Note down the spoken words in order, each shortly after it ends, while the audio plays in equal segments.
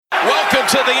Welcome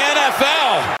to the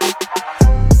NFL.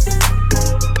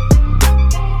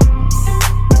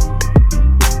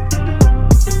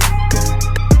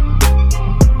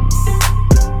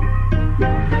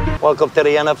 Welcome to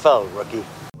the NFL, rookie.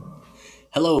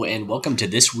 Hello, and welcome to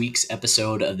this week's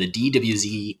episode of the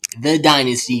DWZ, the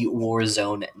Dynasty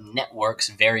Warzone Network's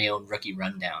very own Rookie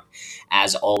Rundown.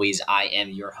 As always, I am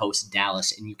your host,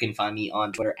 Dallas, and you can find me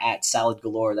on Twitter at Salad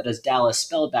Galore. That is Dallas,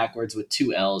 spelled backwards with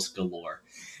 2 L's, Galore.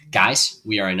 Guys,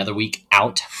 we are another week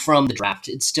out from the draft.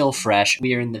 It's still fresh.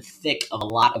 We are in the thick of a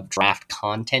lot of draft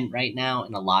content right now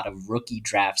and a lot of rookie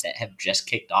drafts that have just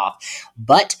kicked off.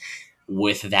 But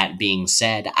with that being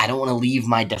said, I don't want to leave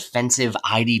my defensive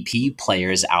IDP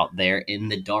players out there in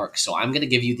the dark. So I'm going to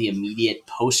give you the immediate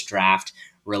post-draft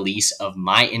release of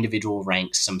my individual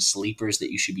ranks, some sleepers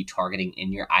that you should be targeting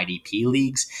in your IDP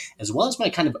leagues, as well as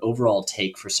my kind of overall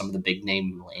take for some of the big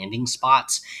name landing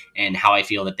spots and how I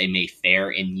feel that they may fare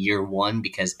in year one,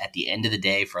 because at the end of the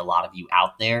day, for a lot of you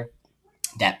out there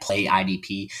that play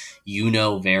IDP, you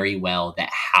know very well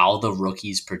that how the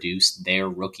rookies produce their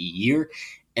rookie year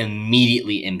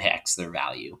immediately impacts their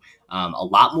value. A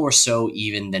lot more so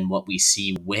even than what we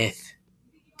see with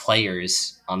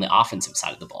players on the offensive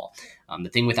side of the ball. The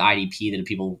thing with IDP that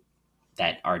people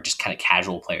that are just kind of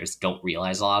casual players don't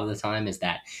realize a lot of the time is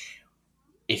that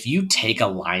if you take a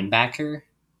linebacker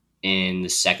in the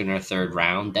second or third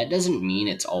round, that doesn't mean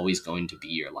it's always going to be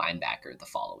your linebacker the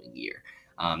following year.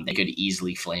 They could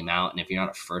easily flame out. And if you're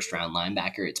not a first round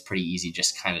linebacker, it's pretty easy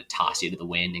just kind of toss you to the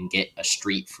wind and get a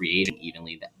street free agent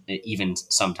even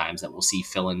sometimes that we'll see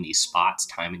fill in these spots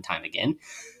time and time again.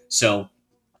 So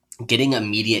getting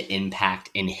immediate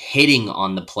impact and hitting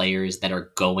on the players that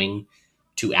are going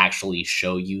to actually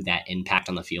show you that impact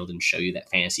on the field and show you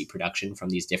that fantasy production from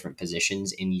these different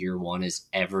positions in year one is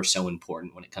ever so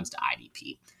important when it comes to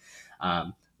IDP.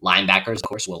 Linebackers, of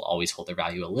course, will always hold their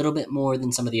value a little bit more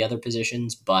than some of the other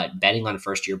positions, but betting on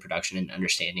first-year production and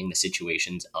understanding the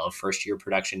situations of first-year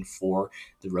production for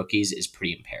the rookies is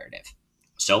pretty imperative.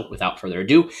 So without further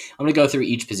ado, I'm going to go through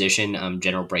each position,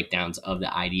 general breakdowns of the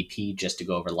IDP, just to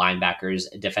go over linebackers,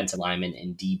 defensive linemen,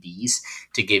 and DBs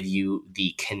to give you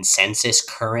the consensus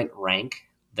current rank,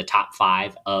 the top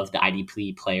 5 of the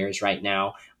IDP players right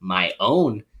now, my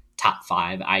own top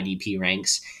 5 IDP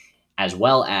ranks, as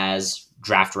well as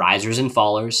draft risers and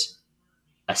fallers,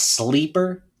 a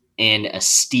sleeper, and a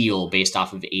steal based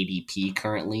off of ADP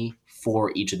currently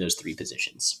for each of those 3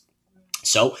 positions.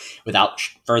 So without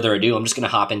further ado, I'm just going to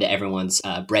hop into everyone's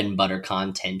bread and butter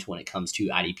content when it comes to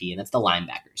IDP, and that's the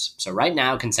linebackers. So right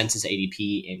now, consensus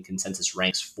ADP and consensus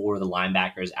ranks for the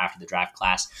linebackers after the draft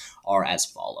class are as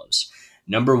follows.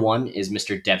 Number 1 is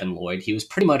Mr. Devin Lloyd. He was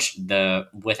pretty much the,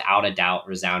 without a doubt,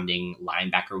 resounding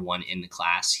linebacker 1 in the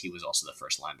class. He was also the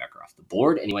first linebacker off the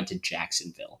board, and he went to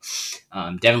Jacksonville.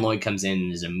 Devin Lloyd comes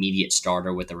in as an immediate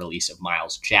starter with the release of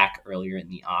Miles Jack earlier in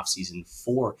the offseason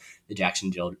for the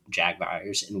Jacksonville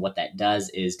Jaguars. And what that does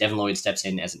is Devin Lloyd steps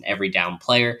in as an every down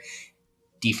player,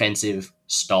 defensive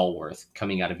stalwart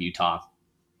coming out of Utah.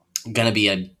 Going to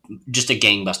be just a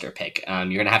gangbuster pick. You're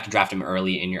going to have to draft him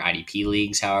early in your IDP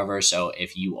leagues, however. So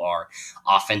if you are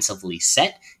offensively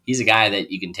set, he's a guy that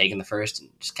you can take in the first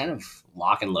and just kind of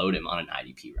lock and load him on an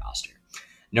IDP roster.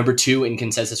 Number 2 in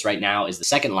consensus right now is the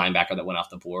second linebacker that went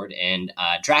off the board. And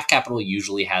draft capital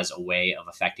usually has a way of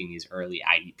affecting these early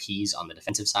IDPs on the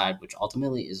defensive side, which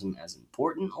ultimately isn't as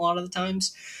important a lot of the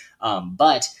times.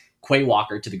 But Quay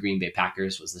Walker to the Green Bay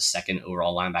Packers was the second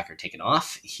overall linebacker taken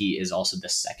off. He is also the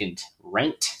second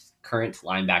ranked current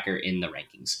linebacker in the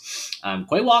rankings.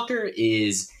 Quay Walker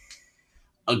is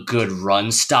a good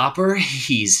run stopper.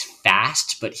 He's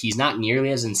fast, but he's not nearly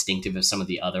as instinctive as some of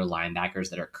the other linebackers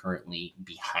that are currently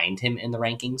behind him in the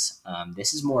rankings.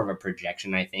 This is more of a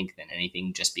projection, I think, than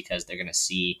anything, just because they're going to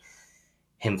see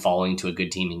him falling to a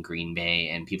good team in Green Bay,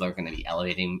 and people are going to be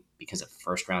elevating because of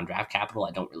first-round draft capital. I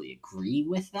don't really agree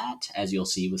with that, as you'll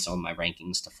see with some of my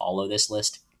rankings to follow this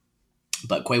list.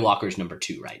 But Quay Walker's number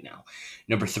 2 right now.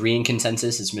 Number 3 in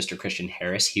consensus is Mr. Christian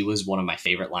Harris. He was one of my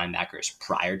favorite linebackers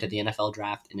prior to the NFL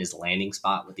draft, and his landing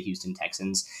spot with the Houston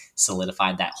Texans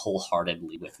solidified that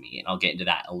wholeheartedly with me, and I'll get into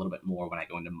that a little bit more when I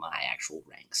go into my actual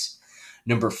ranks.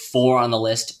 Number 4 on the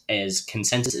list is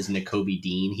consensus is Nakobe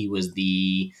Dean. He was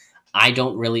the I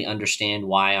don't really understand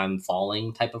why I'm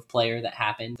falling type of player that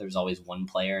happened. There's always one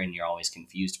player and you're always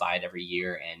confused by it every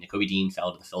year. And Nakobe Dean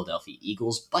fell to the Philadelphia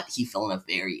Eagles, but he fell in a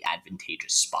very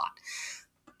advantageous spot.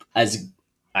 As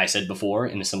I said before,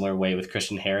 in a similar way with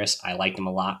Christian Harris, I liked him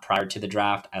a lot prior to the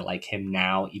draft. I like him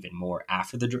now even more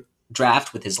after the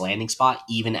draft with his landing spot,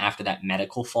 even after that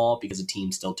medical fall, because the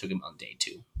team still took him on day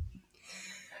 2.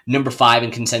 Number 5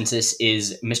 in consensus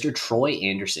is Mr. Troy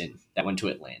Anderson that went to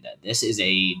Atlanta. This is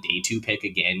a day 2 pick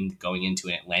again, going into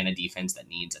an Atlanta defense that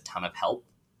needs a ton of help.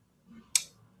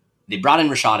 They brought in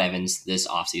Rashad Evans this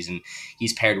offseason.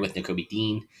 He's paired with Nakobe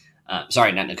Dean.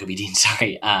 Sorry, not Nakobe Dean.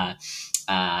 Sorry. Why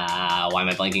am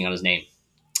I blanking on his name?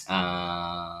 It's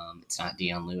not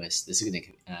Deion Lewis. This is going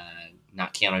to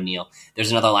not Keanu Neal.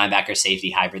 There's another linebacker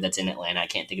safety hybrid that's in Atlanta. I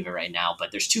can't think of it right now, but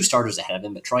there's 2 starters ahead of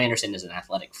him. But Troy Anderson is an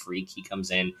athletic freak. He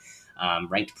comes in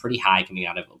ranked pretty high coming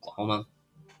out of Oklahoma.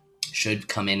 Should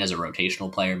come in as a rotational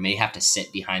player. May have to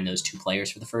sit behind those 2 players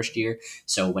for the first year.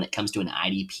 So when it comes to an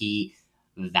IDP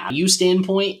value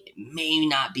standpoint, it may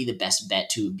not be the best bet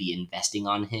to be investing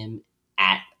on him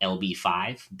at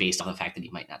LB5 based on the fact that he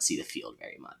might not see the field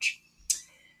very much.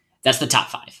 That's the top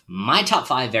 5. My top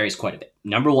 5 varies quite a bit.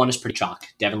 Number 1 is pretty chalk.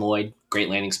 Devin Lloyd, great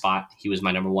landing spot. He was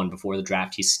my number 1 before the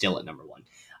draft. He's still at number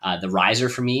 1. The riser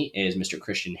for me is Mr.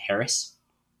 Christian Harris.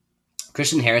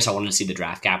 Christian Harris, I wanted to see the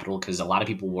draft capital because a lot of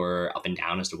people were up and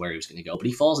down as to where he was going to go, but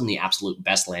he falls in the absolute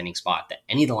best landing spot that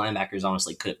any of the linebackers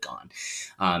honestly could have gone.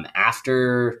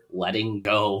 After letting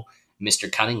go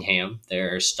Mr. Cunningham,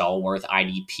 their stalwart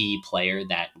IDP player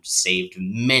that saved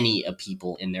many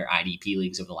people in their IDP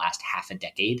leagues over the last half a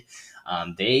decade,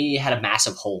 they had a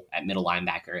massive hole at middle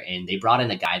linebacker, and they brought in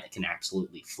a guy that can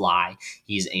absolutely fly.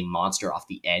 He's a monster off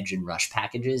the edge and rush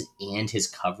packages, and his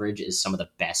coverage is some of the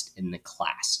best in the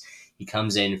class. He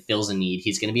comes in, fills a need.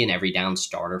 He's going to be an every down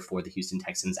starter for the Houston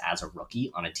Texans as a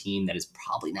rookie on a team that is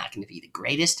probably not going to be the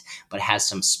greatest, but has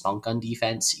some spunk on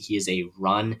defense. He is a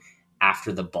run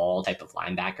after the ball type of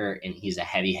linebacker, and he's a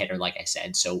heavy hitter, like I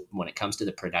said. So when it comes to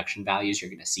the production values you're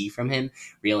going to see from him,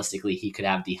 realistically, he could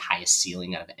have the highest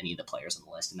ceiling out of any of the players on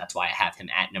the list. And that's why I have him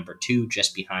at number 2,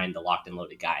 just behind the locked and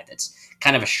loaded guy that's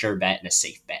kind of a sure bet and a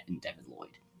safe bet in Devin Lloyd.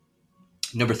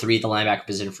 Number 3 at the linebacker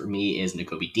position for me is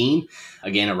Nakobe Dean.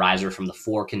 Again, a riser from the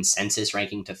 4 consensus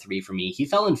ranking to 3 for me. He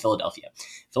fell in Philadelphia.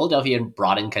 Philadelphia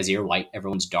brought in Kazir White,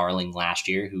 everyone's darling last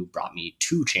year, who brought me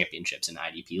 2 championships in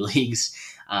IDP leagues.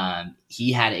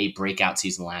 He had a breakout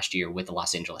season last year with the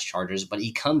Los Angeles Chargers, but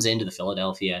he comes into the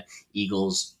Philadelphia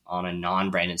Eagles on a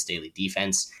non-Brandon Staley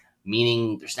defense,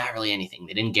 meaning there's not really anything.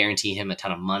 They didn't guarantee him a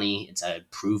ton of money. It's a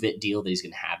prove-it deal that he's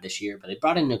going to have this year. But they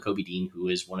brought in Nakobe Dean, who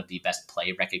is one of the best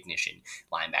play recognition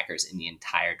linebackers in the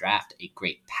entire draft. A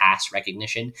great pass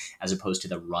recognition as opposed to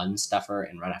the run stuffer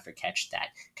and run after catch that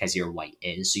Kazir White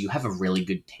is. So you have a really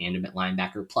good tandem at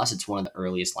linebacker. Plus, it's one of the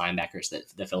earliest linebackers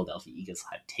that the Philadelphia Eagles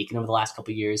have taken over the last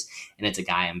couple of years. And it's a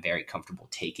guy I'm very comfortable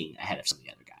taking ahead of some of the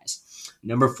other guys.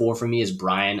 Number 4 for me is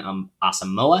Brian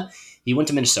Asamoah. He went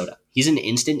to Minnesota. He's an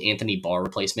instant Anthony Barr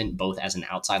replacement, both as an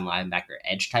outside linebacker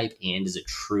edge type and as a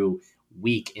true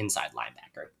weak inside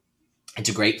linebacker. It's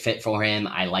a great fit for him.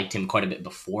 I liked him quite a bit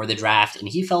before the draft, and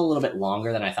he fell a little bit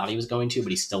longer than I thought he was going to,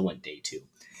 but he still went day 2.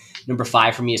 Number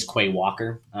 5 for me is Quay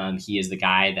Walker. He is the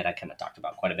guy that I kind of talked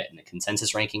about quite a bit in the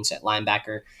consensus rankings at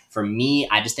linebacker. For me,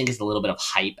 I just think it's a little bit of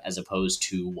hype as opposed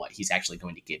to what he's actually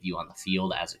going to give you on the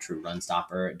field as a true run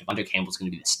stopper. Devontae Campbell's going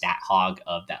to be the stat hog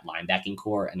of that linebacking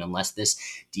core, and unless this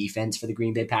defense for the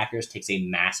Green Bay Packers takes a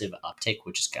massive uptick,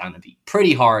 which is going to be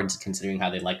pretty hard considering how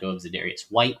they let go of Zadarius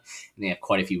White, and they have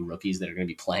quite a few rookies that are going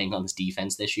to be playing on this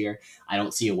defense this year, I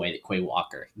don't see a way that Quay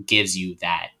Walker gives you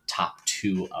that top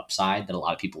 2 upside that a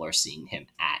lot of people are seeing him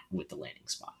at with the landing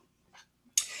spot.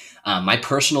 My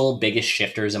personal biggest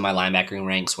shifters in my linebacking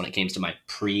ranks when it came to my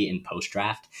pre and post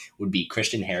draft would be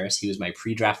Christian Harris. He was my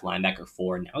pre-draft linebacker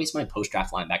 4. Now he's my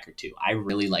post-draft linebacker 2. I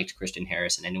really liked Christian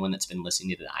Harris, and anyone that's been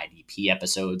listening to the IDP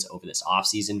episodes over this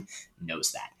offseason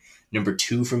knows that. Number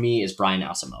 2 for me is Brian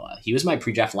Asamoah. He was my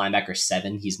pre-draft linebacker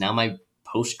 7. He's now my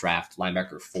post-draft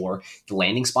linebacker 4. The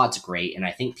landing spot's great, and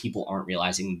I think people aren't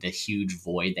realizing the huge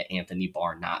void that Anthony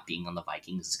Barr not being on the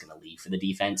Vikings is going to leave for the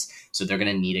defense. So they're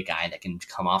going to need a guy that can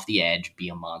come off the edge, be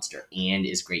a monster, and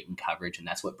is great in coverage, and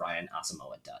that's what Brian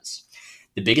Asamoah does.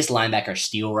 The biggest linebacker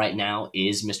steal right now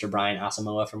is Mr. Brian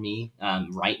Asamoah for me.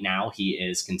 Right now, he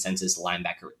is consensus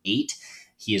linebacker 8.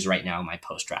 He is right now my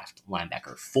post-draft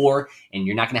linebacker 4, and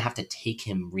you're not going to have to take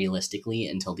him realistically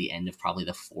until the end of probably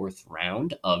the 4th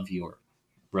round of your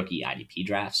rookie IDP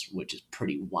drafts, which is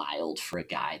pretty wild for a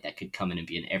guy that could come in and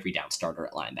be an every down starter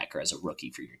at linebacker as a rookie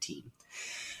for your team.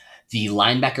 The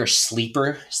linebacker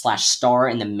sleeper / star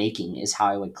in the making is how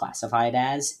I would classify it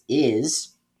as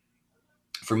is,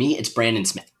 for me, it's Brandon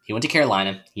Smith. He went to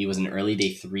Carolina. He was an early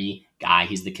day 3 guy.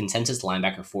 He's the consensus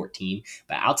linebacker 14,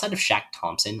 but outside of Shaq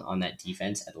Thompson on that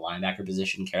defense at the linebacker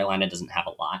position, Carolina doesn't have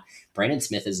a lot. Brandon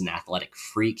Smith is an athletic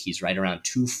freak. He's right around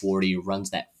 240,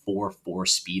 runs that 4.4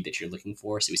 speed that you're looking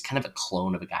for. So he's kind of a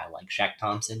clone of a guy like Shaq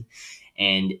Thompson.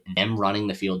 And them running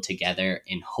the field together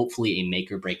in hopefully a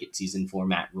make or break it season for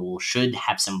Matt Rule should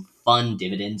have some fun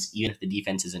dividends. Even if the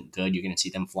defense isn't good, you're going to see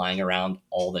them flying around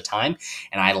all the time.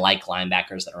 And I like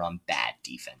linebackers that are on bad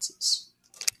defenses.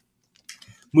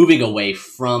 Moving away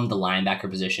from the linebacker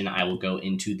position, I will go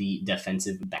into the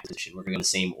defensive back position. We're going to go in the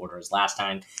same order as last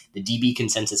time. The DB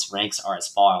consensus ranks are as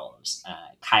follows.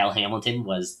 Kyle Hamilton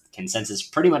was consensus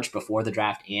pretty much before the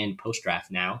draft and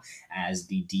post-draft now as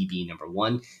the DB number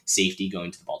 1, safety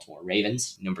going to the Baltimore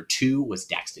Ravens. Number 2 was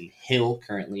Daxton Hill,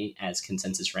 currently as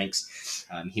consensus ranks.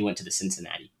 He went to the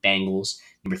Cincinnati Bengals.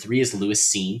 Number 3 is Lewis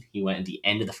Cine. He went at the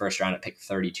end of the first round at pick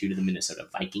 32 to the Minnesota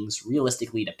Vikings,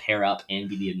 realistically to pair up and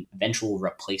be the eventual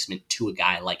replacement to a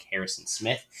guy like Harrison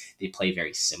Smith. They play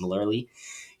very similarly.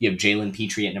 You have Jalen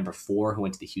Petrie at number 4, who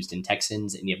went to the Houston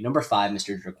Texans, and you have number 5,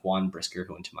 Mr. Jaquan Brisker,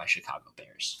 who went to my Chicago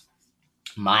Bears.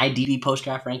 My DB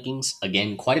post-draft rankings,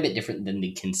 again, quite a bit different than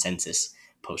the consensus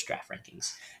post-draft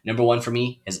rankings. Number 1 for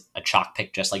me is a chalk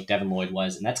pick, just like Devin Lloyd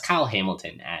was, and that's Kyle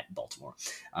Hamilton at Baltimore.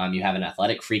 You have an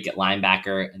athletic freak at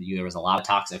linebacker. There was a lot of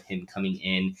talks of him coming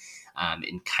in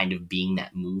and kind of being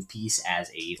that move piece as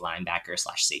a linebacker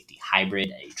 / safety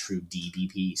hybrid, a true DB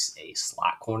piece, a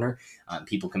slot corner.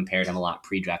 People compared him a lot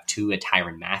pre-draft to a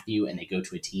Tyrann Mathieu, and they go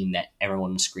to a team that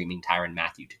everyone was screaming Tyrann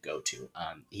Mathieu to go to.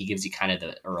 He gives you kind of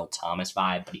the Earl Thomas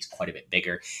vibe, but he's quite a bit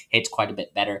bigger, hits quite a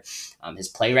bit better. His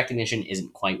play recognition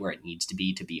isn't quite where it needs to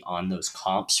be on those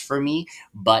comps for me,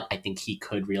 but I think he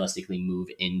could realistically move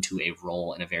into a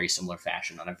role in a very similar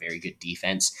fashion on a very good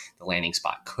defense. The landing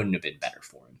spot couldn't have been better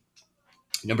for him.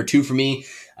 Number 2 for me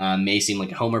may seem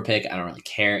like a homer pick. I don't really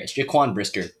care. It's Jaquan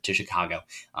Brisker to Chicago.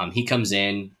 He comes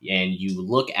in, and you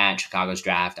look at Chicago's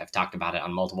draft. I've talked about it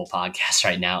on multiple podcasts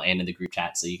right now and in the group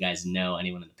chat, so you guys know,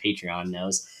 anyone in the Patreon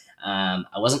knows. I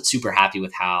wasn't super happy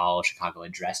with how Chicago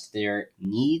addressed their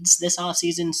needs this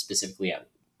offseason, specifically at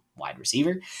wide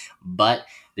receiver, but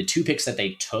the 2 picks that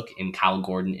they took in Kyle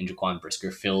Gordon and Jaquan Brisker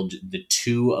filled the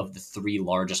 2 of the 3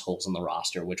 largest holes on the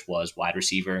roster, which was wide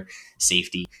receiver,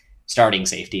 safety, starting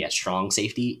safety at strong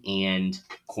safety, and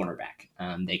cornerback.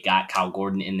 They got Kyle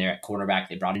Gordon in there at cornerback.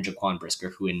 They brought in Jaquan Brisker,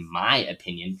 who in my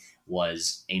opinion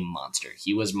was a monster.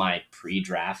 He was my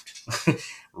pre-draft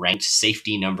ranked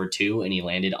safety number 2, and he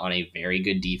landed on a very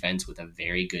good defense with a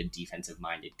very good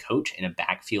defensive-minded coach in a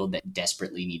backfield that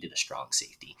desperately needed a strong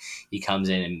safety. He comes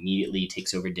in and immediately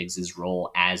takes over Diggs'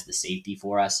 role as the safety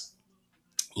for us.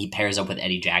 He pairs up with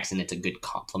Eddie Jackson. It's a good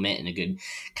complement and a good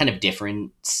kind of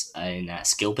difference in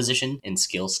skill position and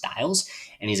skill styles.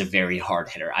 And he's a very hard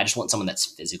hitter. I just want someone that's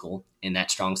physical in that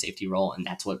strong safety role, and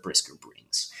that's what Brisker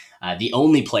brings. The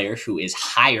only player who is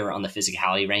higher on the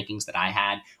physicality rankings that I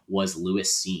had was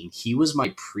Lewis Cine. He was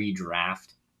my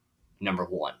pre-draft number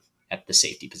 1 at the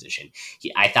safety position.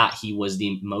 I thought he was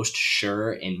the most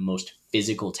sure and most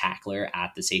physical tackler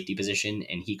at the safety position,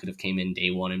 and he could have came in day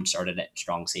 1 and started at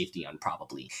strong safety on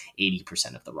probably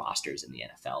 80% of the rosters in the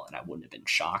NFL, and I wouldn't have been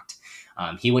shocked.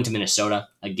 He went to Minnesota,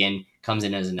 again, comes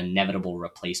in as an inevitable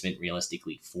replacement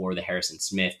realistically for the Harrison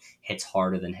Smith, hits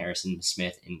harder than Harrison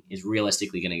Smith, and is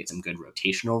realistically going to get some good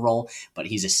rotational role, but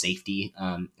he's a safety.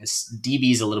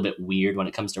 DB is a little bit weird when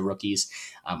it comes to rookies,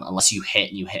 unless you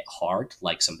hit and you hit hard,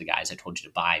 like some of the guys I told you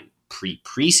to buy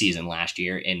preseason last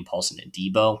year in Paulson and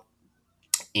Debo.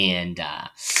 And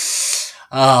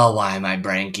why am I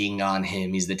branking on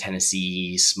him? He's the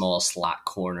Tennessee small slot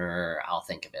corner. I'll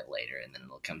think of it later, and then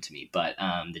it'll come to me. But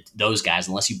those guys,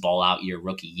 unless you ball out your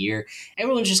rookie year,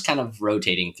 everyone's just kind of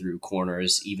rotating through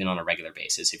corners, even on a regular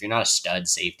basis. If you're not a stud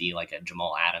safety like a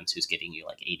Jamal Adams who's getting you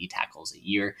like 80 tackles a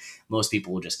year, most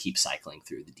people will just keep cycling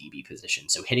through the DB position.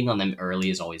 So hitting on them early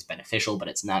is always beneficial, but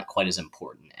it's not quite as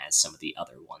important as some of the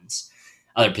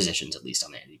other positions, at least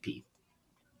on the IDP.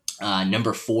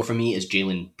 Number 4 for me is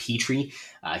Jalen Petrie.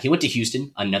 He went to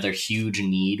Houston, another huge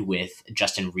need with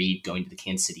Justin Reed going to the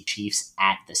Kansas City Chiefs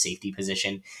at the safety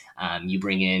position. You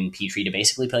bring in Petrie to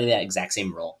basically play that exact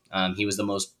same role. He was the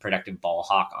most productive ball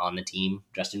hawk on the team,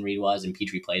 Justin Reed was, and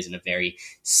Petrie plays in a very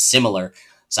similar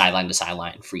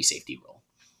sideline-to-sideline free safety role.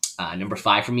 Number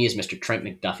 5 for me is Mr. Trent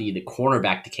McDuffie, the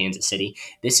cornerback to Kansas City.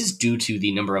 This is due to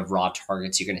the number of raw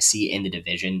targets you're going to see in the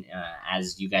division.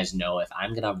 As you guys know, if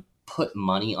I'm going to put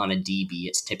money on a DB,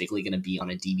 it's typically going to be on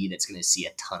a DB that's going to see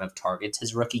a ton of targets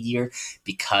his rookie year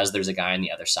because there's a guy on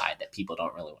the other side that people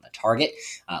don't really want to target.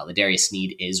 Ladarius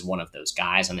Sneed is one of those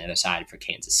guys on the other side for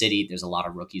Kansas City. There's a lot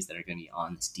of rookies that are going to be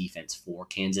on this defense for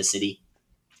Kansas City.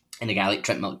 And a guy like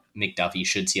Trent McDuffie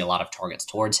should see a lot of targets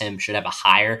towards him, should have a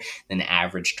higher than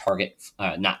average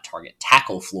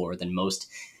tackle floor than most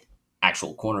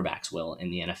actual cornerbacks will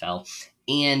in the NFL.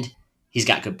 And he's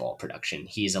got good ball production.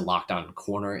 He's a locked on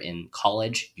corner in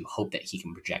college. You hope that he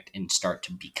can project and start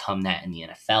to become that in the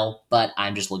NFL. But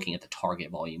I'm just looking at the target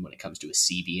volume when it comes to a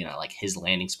CB, and I like his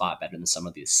landing spot better than some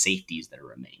of the safeties that are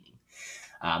remaining.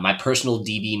 My personal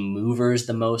DB movers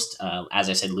the most, as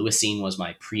I said, Lewis Cine was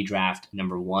my pre-draft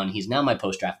number 1. He's now my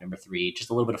post-draft number 3. Just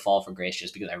a little bit of fall for grace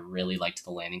just because I really liked the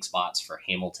landing spots for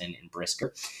Hamilton and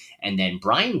Brisker. And then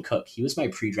Brian Cook, he was my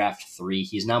pre-draft 3.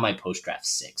 He's now my post-draft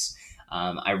 6.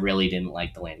 I really didn't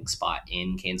like the landing spot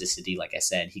in Kansas City. Like I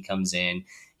said, he comes in,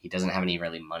 he doesn't have any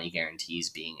really money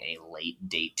guarantees being a late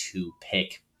day 2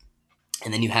 pick.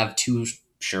 And then you have 2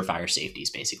 surefire safeties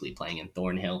basically playing in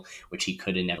Thornhill, which he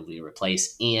could inevitably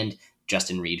replace, and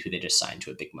Justin Reed, who they just signed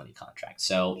to a big money contract.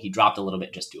 So he dropped a little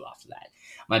bit just due off of that.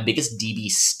 My biggest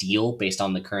DB steal based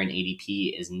on the current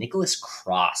ADP is Nicholas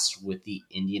Cross with the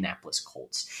Indianapolis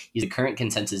Colts. He's the current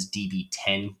consensus DB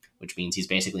 10, which means he's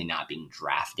basically not being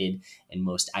drafted in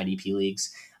most IDP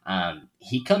leagues.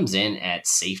 He comes in at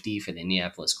safety for the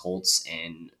Indianapolis Colts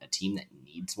and a team that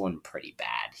needs one pretty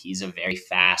bad. He's a very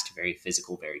fast, very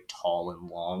physical, very tall and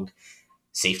long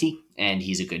safety, and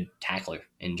he's a good tackler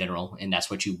in general, and that's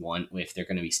what you want if they're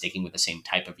going to be sticking with the same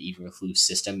type of Eberflus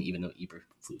system. Even though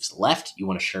Eberflus left, you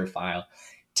want a surefire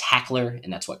tackler,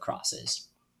 and that's what Cross is.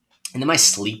 And then my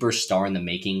sleeper star in the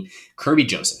making, Kirby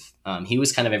Joseph. He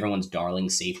was kind of everyone's darling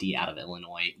safety out of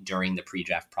Illinois during the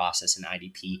pre-draft process in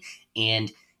IDP,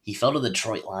 and he fell to the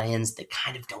Detroit Lions that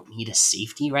kind of don't need a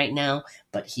safety right now,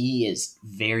 but he is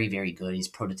very, very good. He's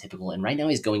prototypical, and right now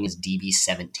he's going as DB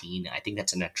 17. I think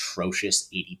that's an atrocious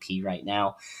ADP right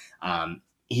now.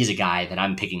 He's a guy that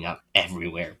I'm picking up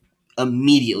everywhere,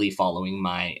 immediately following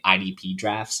my IDP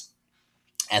drafts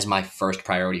as my first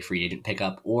priority free agent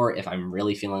pickup, or if I'm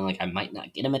really feeling like I might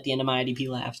not get him at the end of my IDP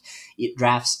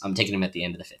drafts, I'm taking him at the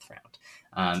end of the 5th round.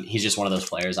 He's just one of those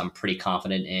players I'm pretty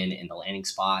confident in the landing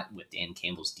spot with Dan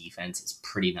Campbell's defense. It's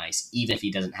pretty nice, even if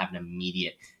he doesn't have an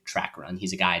immediate track run.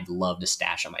 He's a guy I'd love to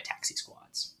stash on my taxi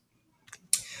squads.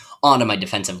 On to my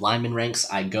defensive lineman ranks,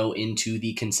 I go into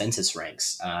the consensus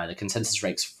ranks. The consensus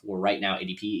ranks for right now,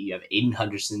 ADP, you have Aiden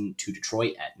Hutchinson to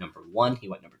Detroit at number 1. He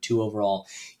went number 2 overall.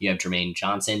 You have Jermaine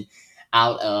Johnson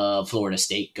out of Florida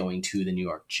State going to the New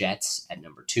York Jets at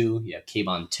number 2. You have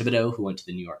Kayvon Thibodeau, who went to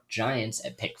the New York Giants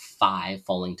at pick 5,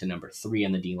 falling to number 3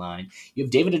 on the D-line. You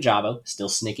have David Ojabo still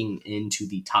sneaking into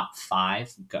the top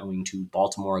 5, going to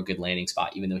Baltimore, a good landing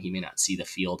spot, even though he may not see the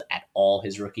field at all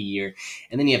his rookie year.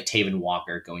 And then you have Taven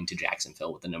Walker going to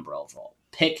Jacksonville with the number overall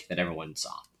pick that everyone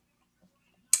saw.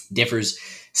 Differs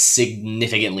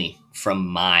significantly from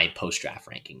my post-draft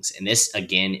rankings. And this,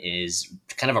 again, is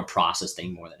kind of a process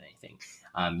thing more than anything.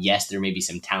 Yes, there may be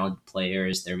some talented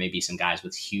players. There may be some guys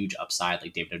with huge upside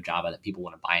like David Ojabo that people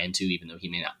want to buy into, even though he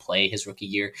may not play his rookie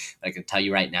year. But I can tell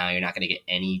you right now, you're not going to get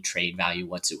any trade value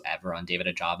whatsoever on David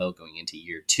Ojabo going into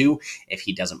year 2 if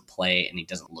he doesn't play and he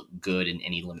doesn't look good in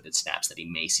any limited snaps that he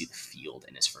may see the field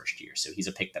in his first year. So he's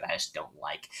a pick that I just don't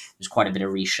like. There's quite a bit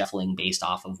of reshuffling based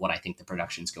off of what I think the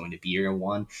production is going to be year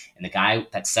 1. And the guy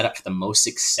that's set up for the most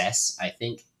success, I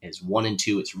think, is 1 and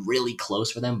 2. It's really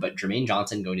close for them, but Jermaine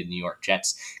Johnson going to the New York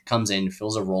Jets comes in,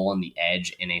 fills a role on the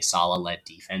edge in a Saleh-led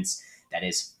defense that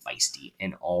is feisty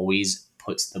and always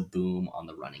puts the boom on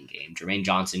the running game. Jermaine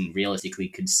Johnson realistically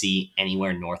could see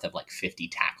anywhere north of like 50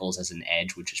 tackles as an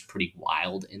edge, which is pretty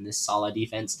wild in this Saleh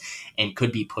defense, and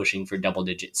could be pushing for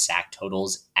double-digit sack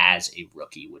totals as a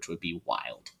rookie, which would be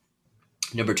wild.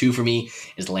 Number 2 for me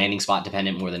is landing spot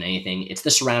dependent more than anything. It's the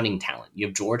surrounding talent. You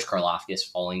have George Karlaftis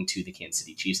falling to the Kansas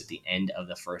City Chiefs at the end of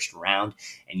the first round,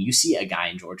 and you see a guy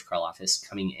in George Karlaftis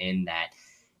coming in that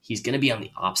he's going to be on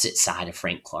the opposite side of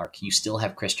Frank Clark. You still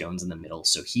have Chris Jones in the middle,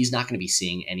 so he's not going to be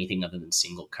seeing anything other than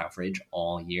single coverage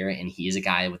all year, and he is a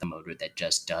guy with a motor that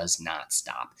just does not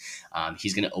stop.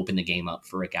 He's going to open the game up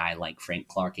for a guy like Frank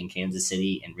Clark in Kansas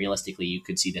City, and realistically, you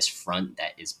could see this front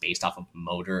that is based off of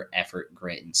motor, effort,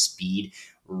 grit, and speed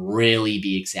really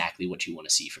be exactly what you want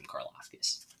to see from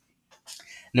Karlaftis.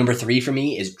 Number 3 for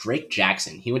me is Drake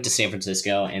Jackson. He went to San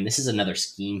Francisco, and this is another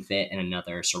scheme fit and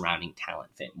another surrounding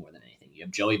talent fit more than anything. You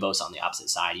have Joey Bosa on the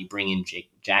opposite side. You bring in Drake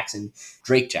Jackson,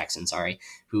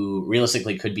 who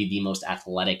realistically could be the most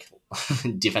athletic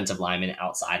defensive lineman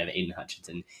outside of Aiden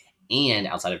Hutchinson and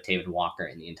outside of David Walker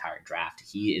in the entire draft.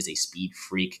 He is a speed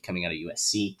freak coming out of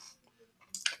USC.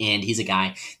 And he's a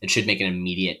guy that should make an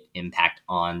immediate impact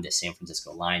on the San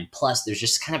Francisco line. Plus, there's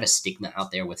just kind of a stigma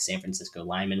out there with San Francisco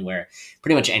linemen where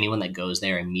pretty much anyone that goes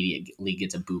there immediately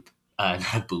gets a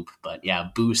not a boop, but yeah,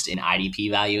 boost in IDP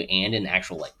value and in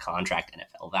actual like contract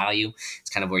NFL value. It's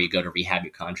kind of where you go to rehab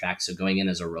your contract. So going in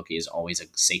as a rookie is always a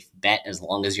safe bet as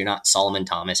long as you're not Solomon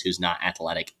Thomas, who's not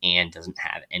athletic and doesn't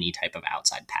have any type of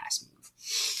outside pass move.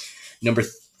 Number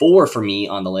 4 for me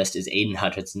on the list is Aiden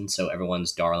Hutchinson. So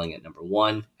everyone's darling at number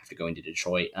 1 after going to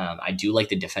Detroit. I do like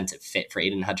the defensive fit for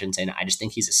Aiden Hutchinson. I just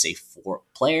think he's a safe 4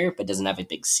 player, but doesn't have a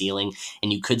big ceiling.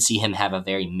 And you could see him have a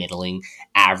very middling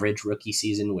average rookie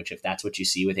season, which if that's what you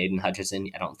see with Aiden Hutchinson,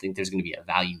 I don't think there's going to be a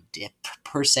value dip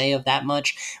per se of that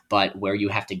much. But where you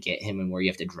have to get him and where you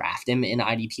have to draft him in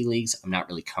IDP leagues, I'm not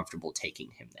really comfortable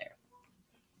taking him there.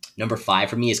 Number 5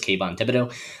 for me is Kayvon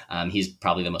Thibodeau. He's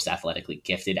probably the most athletically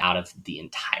gifted out of the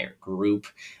entire group.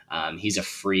 He's a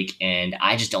freak, and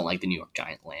I just don't like the New York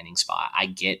Giants landing spot. I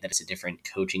get that it's a different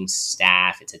coaching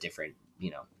staff. It's a different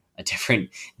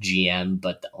GM,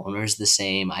 but the owner's the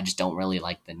same. I just don't really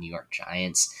like the New York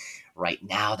Giants. Right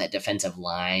now, that defensive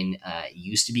line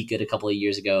used to be good a couple of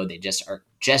years ago. They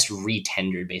just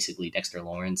re-tendered basically Dexter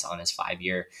Lawrence on his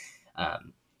 5-year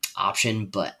option,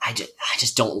 but I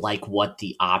just don't like what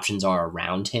the options are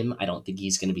around him. I don't think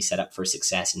he's going to be set up for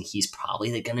success, and he's probably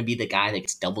going to be the guy that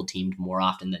gets double teamed more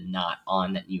often than not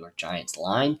on that New York Giants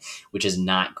line, which is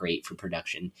not great for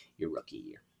production your rookie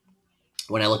year.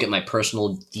 When I look at my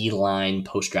personal D-line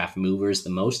post-draft movers the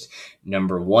most,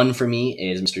 number 1 for me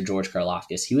is Mr. George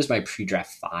Karlaftis. He was my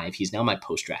pre-draft 5. He's now my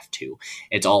post-draft 2.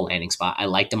 It's all landing spot. I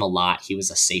liked him a lot. He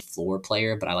was a safe floor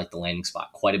player, but I like the landing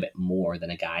spot quite a bit more than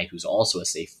a guy who's also a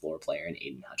safe floor player in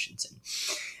Aiden Hutchinson.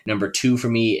 Number 2 for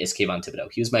me is Kayvon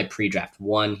Thibodeau. He was my pre-draft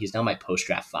 1. He's now my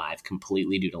post-draft 5,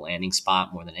 completely due to landing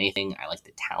spot more than anything. I like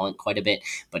the talent quite a bit,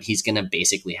 but he's going to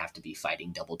basically have to be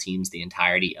fighting double teams the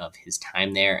entirety of his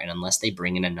time there, and unless they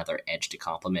bring in another edge to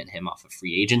complement him off of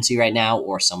free agency right now,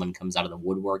 or someone comes out of the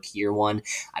woodwork year 1,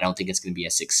 I don't think it's going to be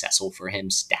as successful for him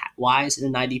stat-wise in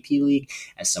an IDP league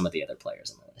as some of the other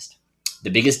players on the list. The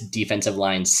biggest defensive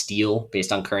line steal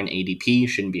based on current ADP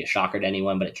shouldn't be a shocker to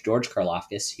anyone, but it's George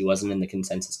Karlaftis. He wasn't in the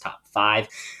consensus top 5.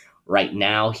 Right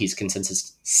now, he's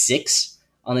consensus 6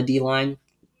 on the D-line,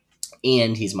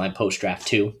 and he's my post-draft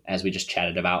 2, as we just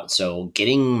chatted about. So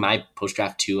getting my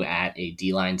post-draft 2 at a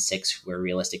D-line 6, where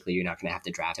realistically you're not going to have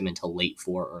to draft him until late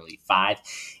 4, early 5,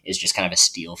 is just kind of a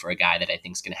steal for a guy that I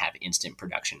think is going to have instant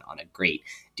production on a great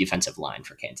defensive line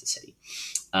for Kansas City.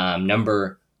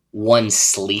 Number 1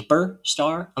 sleeper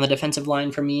star on the defensive line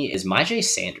for me is Myjai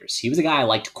Sanders. He was a guy I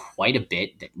liked quite a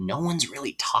bit that no one's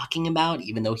really talking about,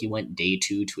 even though he went day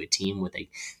 2 to a team with a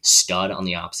stud on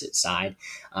the opposite side.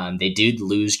 They did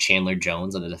lose Chandler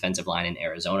Jones on the defensive line in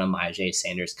Arizona. Myjai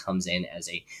Sanders comes in as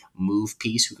a move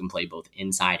piece who can play both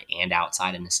inside and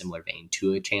outside in a similar vein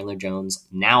to a Chandler Jones.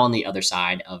 Now on the other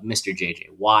side of Mr. J.J.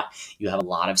 Watt, you have a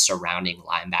lot of surrounding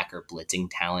linebacker blitzing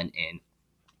talent in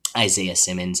Isaiah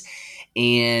Simmons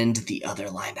and the other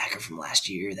linebacker from last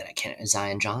year that I can't,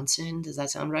 Zion Johnson. Does that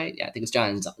sound right? Yeah, I think it's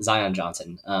Zion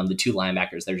Johnson. The 2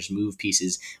 linebackers, they're just move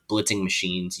pieces, blitzing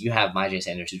machines. You have Myjai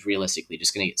Sanders, who's realistically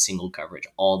just going to get single coverage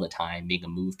all the time, being a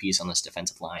move piece on this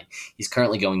defensive line. He's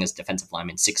currently going as defensive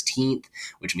lineman 16th,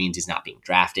 which means he's not being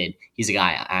drafted. He's a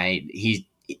guy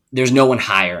there's no one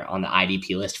higher on the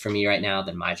IDP list for me right now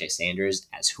than Myjai Sanders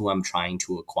as who I'm trying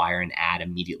to acquire and add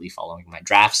immediately following my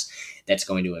drafts. That's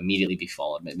going to immediately be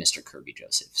followed by Mr. Kirby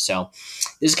Joseph. So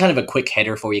this is kind of a quick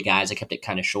header for you guys. I kept it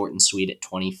kind of short and sweet at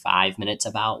 25 minutes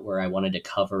about, where I wanted to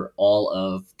cover all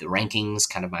of the rankings,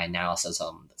 kind of my analysis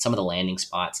on some of the landing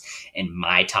spots and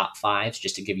my top 5s,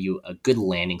 just to give you a good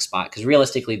landing spot. Because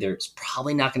realistically, there's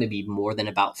probably not going to be more than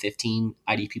about 15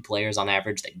 IDP players on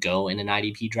average that go in an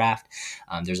IDP draft.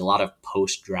 There's a lot of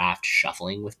post-draft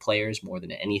shuffling with players more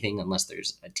than anything, unless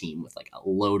there's a team with like a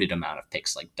loaded amount of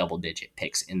picks, like double-digit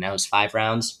picks in those 5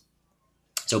 rounds.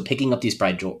 So picking up these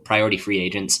priority free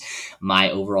agents,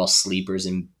 my overall sleepers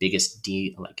and biggest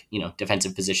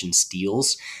defensive position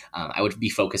steals, I would be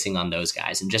focusing on those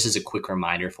guys. And just as a quick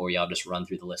reminder for you, I'll just run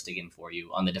through the list again for you.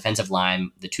 On the defensive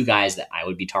line, the 2 guys that I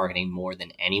would be targeting more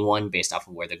than anyone based off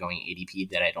of where they're going ADP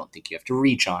that I don't think you have to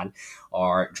reach on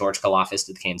are George Karlaftis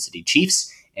to the Kansas City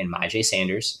Chiefs and Myjai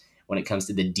Sanders. When it comes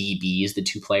to the DBs, the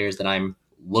 2 players that I'm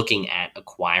looking at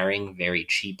acquiring very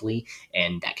cheaply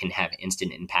and that can have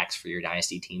instant impacts for your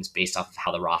dynasty teams based off of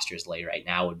how the rosters lay right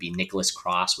now would be Nicholas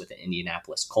Cross with the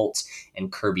Indianapolis Colts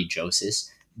and Kirby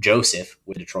Joseph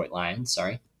with the Detroit Lions.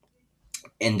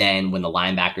 And then when the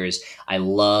linebackers, I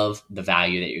love the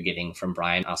value that you're getting from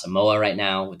Brian Asamoah right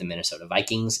now with the Minnesota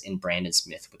Vikings and Brandon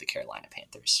Smith with the Carolina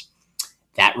Panthers.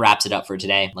 That wraps it up for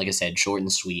today. Like I said, short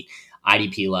and sweet.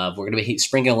 IDP love. We're going to be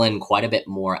sprinkling quite a bit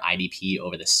more IDP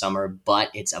over the summer,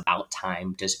 but it's about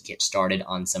time to get started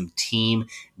on some team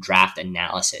draft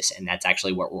analysis. And that's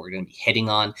actually what we're going to be hitting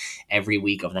on every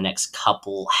week over the next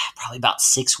probably about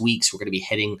 6 weeks. We're going to be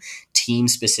hitting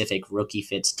team-specific rookie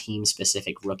fits,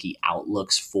 team-specific rookie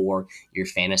outlooks for your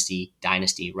fantasy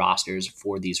dynasty rosters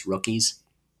for these rookies.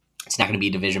 It's not going to be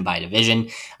division by division,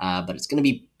 but it's going to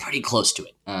be pretty close to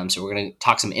it. So we're going to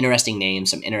talk some interesting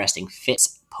names, some interesting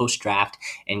fits post-draft,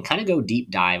 and kind of go deep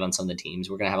dive on some of the teams.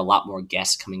 We're going to have a lot more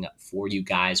guests coming up for you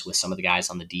guys with some of the guys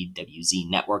on the DWZ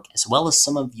network, as well as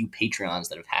some of you Patreons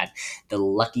that have had the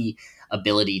lucky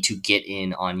ability to get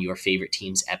in on your favorite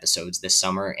teams episodes this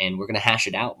summer. And we're going to hash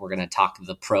it out. We're going to talk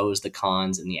the pros, the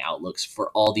cons, and the outlooks for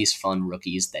all these fun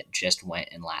rookies that just went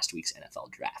in last week's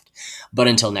NFL draft. But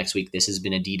until next week, this has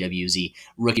been a DWZ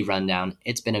Rookie Rundown.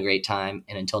 It's been a great time.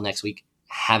 And until next week,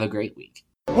 have a great week.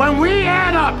 When we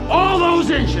add up all those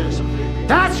inches,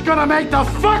 that's going to make the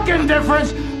fucking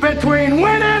difference between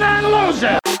winning and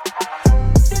losing.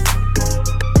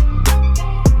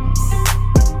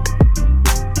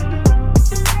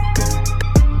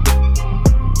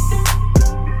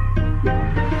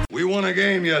 We won a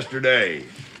game yesterday,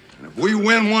 and if we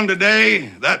win one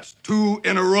today, that's 2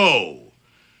 in a row.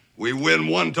 We win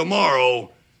one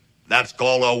tomorrow, that's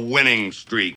called a winning streak.